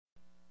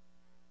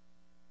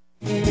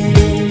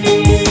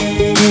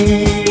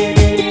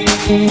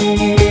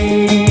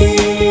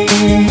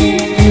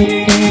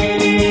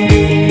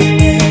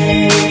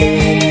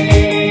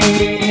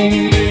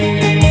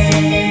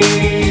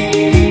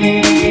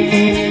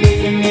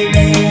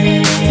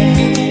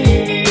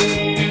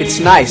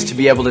nice to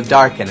be able to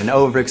darken an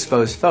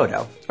overexposed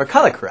photo or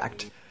color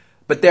correct,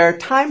 but there are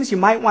times you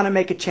might want to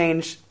make a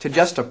change to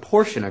just a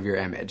portion of your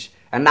image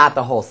and not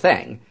the whole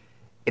thing.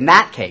 In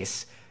that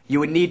case, you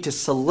would need to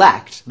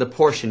select the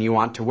portion you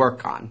want to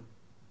work on.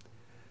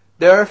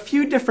 There are a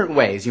few different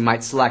ways you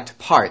might select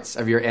parts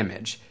of your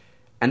image,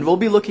 and we'll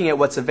be looking at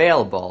what's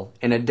available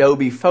in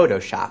Adobe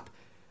Photoshop.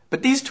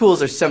 But these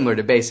tools are similar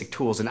to basic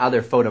tools in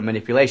other photo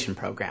manipulation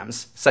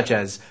programs, such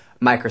as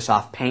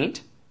Microsoft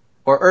Paint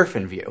or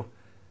IrfanView.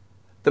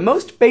 The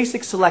most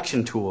basic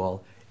selection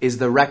tool is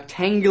the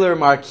rectangular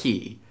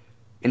marquee.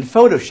 In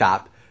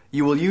Photoshop,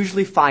 you will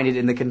usually find it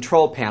in the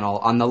control panel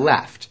on the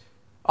left,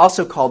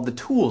 also called the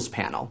Tools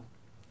panel.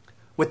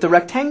 With the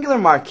rectangular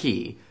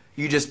marquee,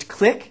 you just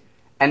click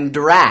and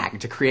drag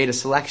to create a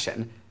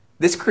selection.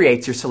 This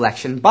creates your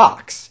selection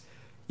box.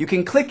 You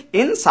can click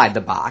inside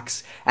the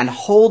box and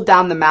hold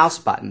down the mouse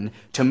button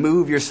to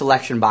move your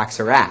selection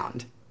box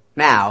around.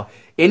 Now,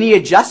 any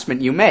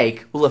adjustment you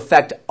make will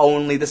affect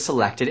only the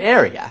selected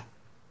area.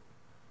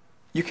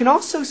 You can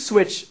also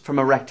switch from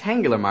a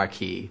rectangular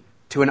marquee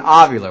to an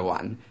ovular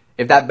one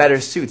if that better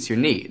suits your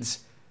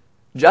needs.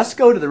 Just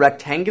go to the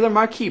rectangular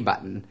marquee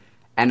button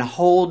and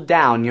hold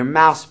down your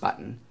mouse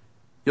button.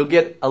 You'll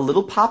get a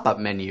little pop-up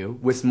menu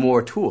with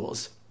more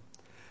tools.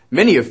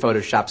 Many of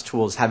Photoshop's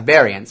tools have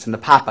variants in the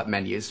pop-up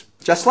menus,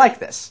 just like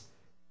this.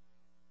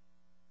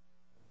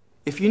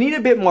 If you need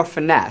a bit more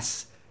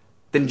finesse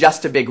than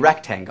just a big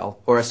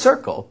rectangle or a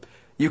circle,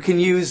 you can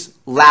use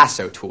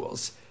lasso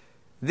tools.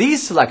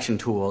 These selection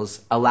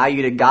tools allow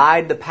you to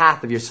guide the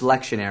path of your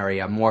selection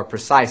area more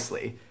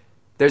precisely.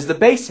 There's the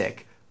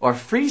basic or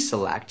free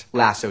select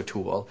lasso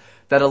tool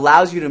that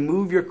allows you to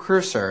move your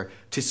cursor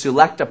to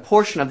select a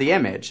portion of the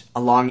image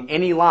along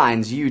any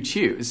lines you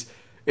choose.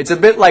 It's a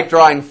bit like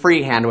drawing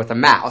freehand with a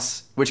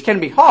mouse, which can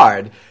be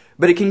hard,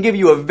 but it can give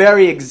you a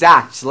very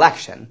exact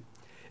selection.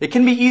 It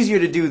can be easier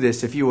to do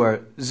this if you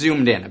are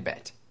zoomed in a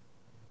bit.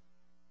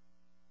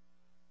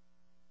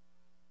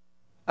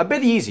 A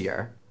bit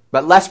easier,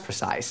 but less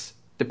precise,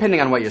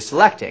 depending on what you're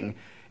selecting,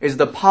 is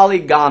the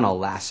polygonal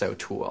lasso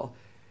tool.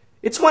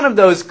 It's one of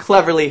those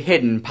cleverly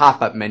hidden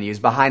pop-up menus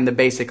behind the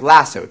basic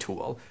lasso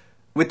tool.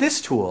 With this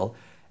tool,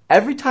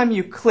 every time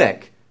you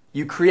click,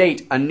 you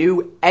create a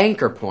new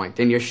anchor point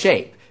in your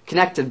shape,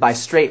 connected by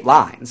straight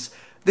lines.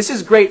 This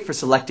is great for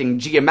selecting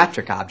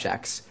geometric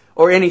objects,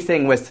 or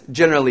anything with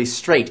generally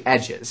straight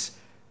edges.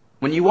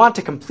 When you want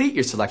to complete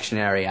your selection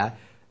area,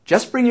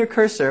 just bring your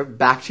cursor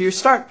back to your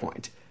start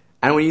point,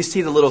 and when you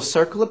see the little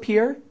circle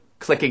appear,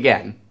 click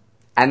again.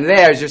 And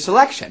there's your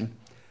selection.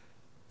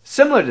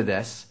 Similar to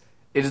this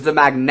is the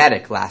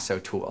magnetic lasso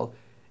tool.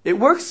 It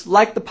works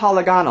like the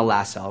polygonal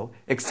lasso,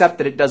 except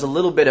that it does a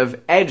little bit of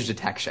edge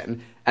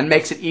detection and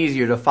makes it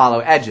easier to follow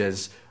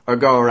edges or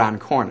go around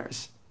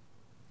corners.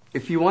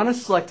 If you want to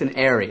select an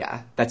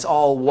area that's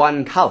all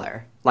one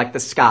color, like the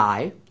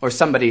sky or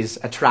somebody's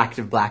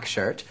attractive black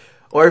shirt,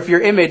 or if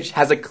your image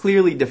has a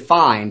clearly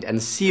defined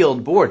and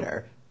sealed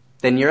border,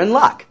 then you're in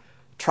luck.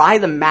 Try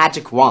the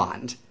magic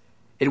wand.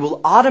 It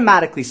will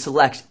automatically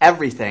select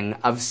everything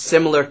of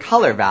similar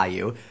color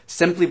value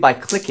simply by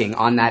clicking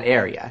on that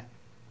area.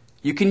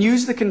 You can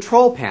use the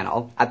control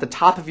panel at the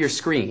top of your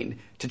screen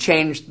to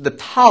change the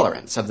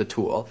tolerance of the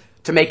tool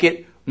to make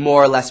it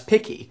more or less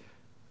picky.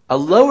 A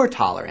lower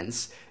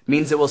tolerance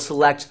means it will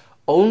select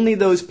only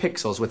those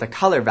pixels with a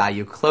color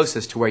value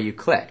closest to where you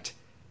clicked.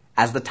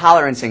 As the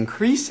tolerance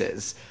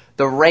increases,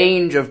 the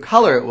range of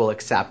color it will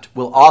accept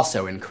will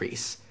also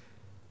increase.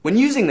 When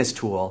using this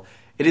tool,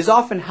 it is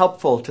often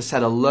helpful to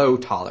set a low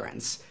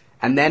tolerance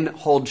and then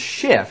hold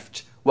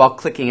Shift while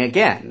clicking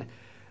again.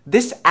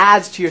 This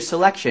adds to your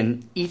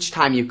selection each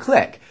time you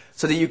click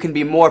so that you can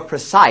be more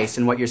precise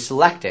in what you're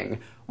selecting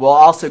while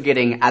also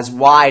getting as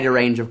wide a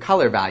range of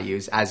color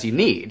values as you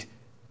need.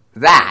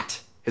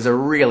 That is a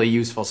really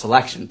useful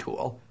selection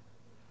tool.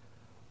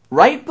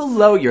 Right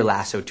below your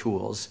lasso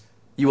tools,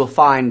 you will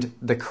find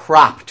the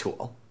crop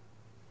tool.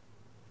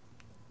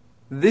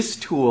 This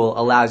tool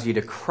allows you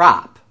to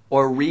crop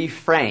or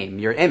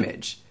reframe your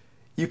image.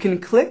 You can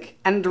click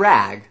and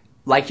drag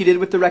like you did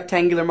with the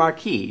rectangular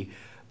marquee,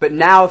 but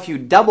now if you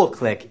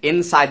double-click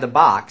inside the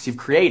box you've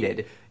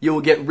created, you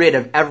will get rid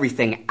of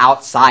everything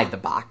outside the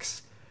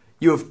box.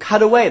 You have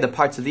cut away the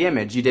parts of the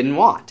image you didn't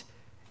want,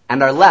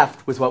 and are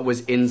left with what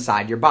was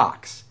inside your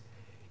box.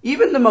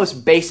 Even the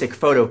most basic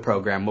photo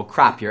program will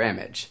crop your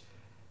image.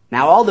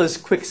 Now all those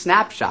quick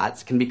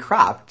snapshots can be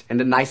cropped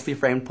into nicely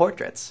framed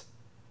portraits.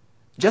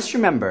 Just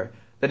remember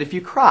that if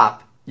you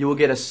crop, you will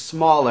get a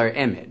smaller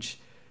image.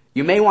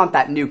 You may want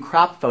that new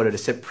crop photo to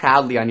sit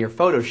proudly on your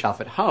photo shelf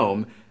at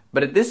home,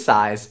 but at this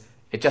size,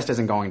 it just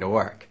isn't going to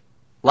work.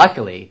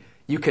 Luckily,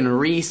 you can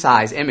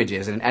resize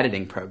images in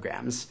editing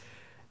programs.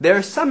 There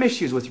are some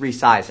issues with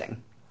resizing.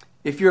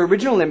 If your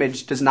original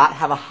image does not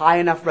have a high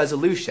enough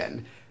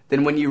resolution,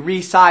 then when you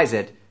resize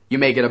it, you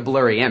may get a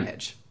blurry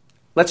image.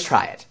 Let's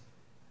try it.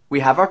 We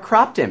have our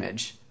cropped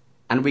image,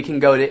 and we can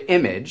go to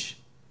Image,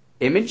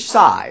 Image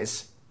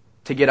Size,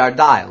 to get our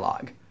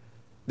dialog.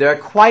 There are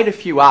quite a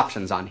few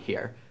options on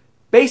here.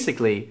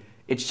 Basically,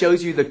 it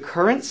shows you the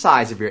current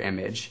size of your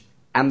image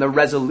and the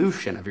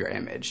resolution of your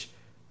image.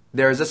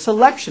 There is a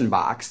selection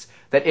box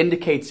that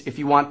indicates if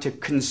you want to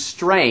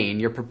constrain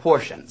your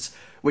proportions,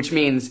 which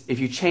means if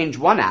you change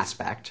one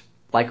aspect,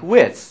 like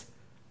width,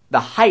 the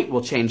height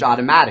will change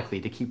automatically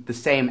to keep the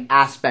same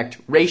aspect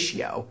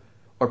ratio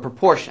or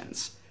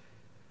proportions.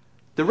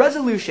 The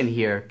resolution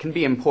here can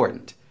be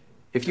important.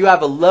 If you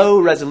have a low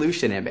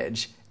resolution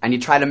image and you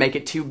try to make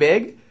it too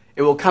big,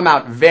 it will come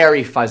out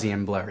very fuzzy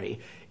and blurry,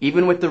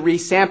 even with the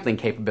resampling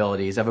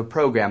capabilities of a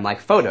program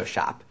like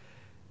Photoshop.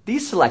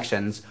 These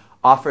selections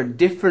offer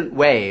different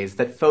ways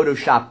that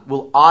Photoshop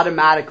will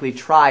automatically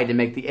try to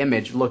make the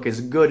image look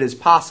as good as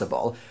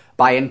possible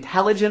by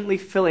intelligently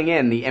filling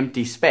in the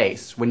empty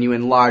space when you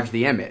enlarge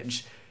the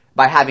image,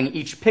 by having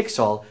each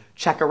pixel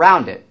check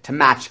around it to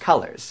match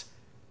colors.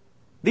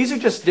 These are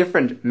just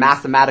different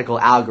mathematical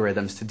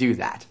algorithms to do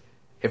that.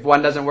 If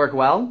one doesn't work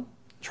well,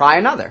 try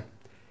another.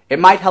 It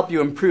might help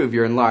you improve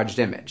your enlarged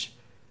image.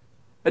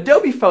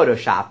 Adobe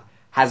Photoshop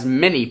has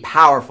many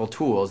powerful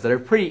tools that are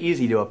pretty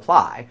easy to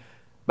apply.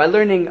 By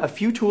learning a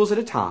few tools at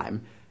a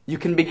time, you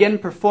can begin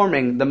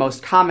performing the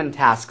most common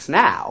tasks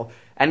now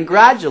and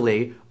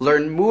gradually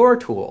learn more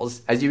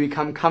tools as you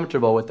become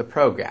comfortable with the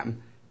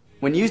program.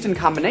 When used in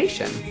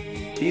combination,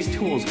 these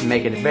tools can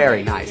make a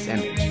very nice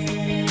image.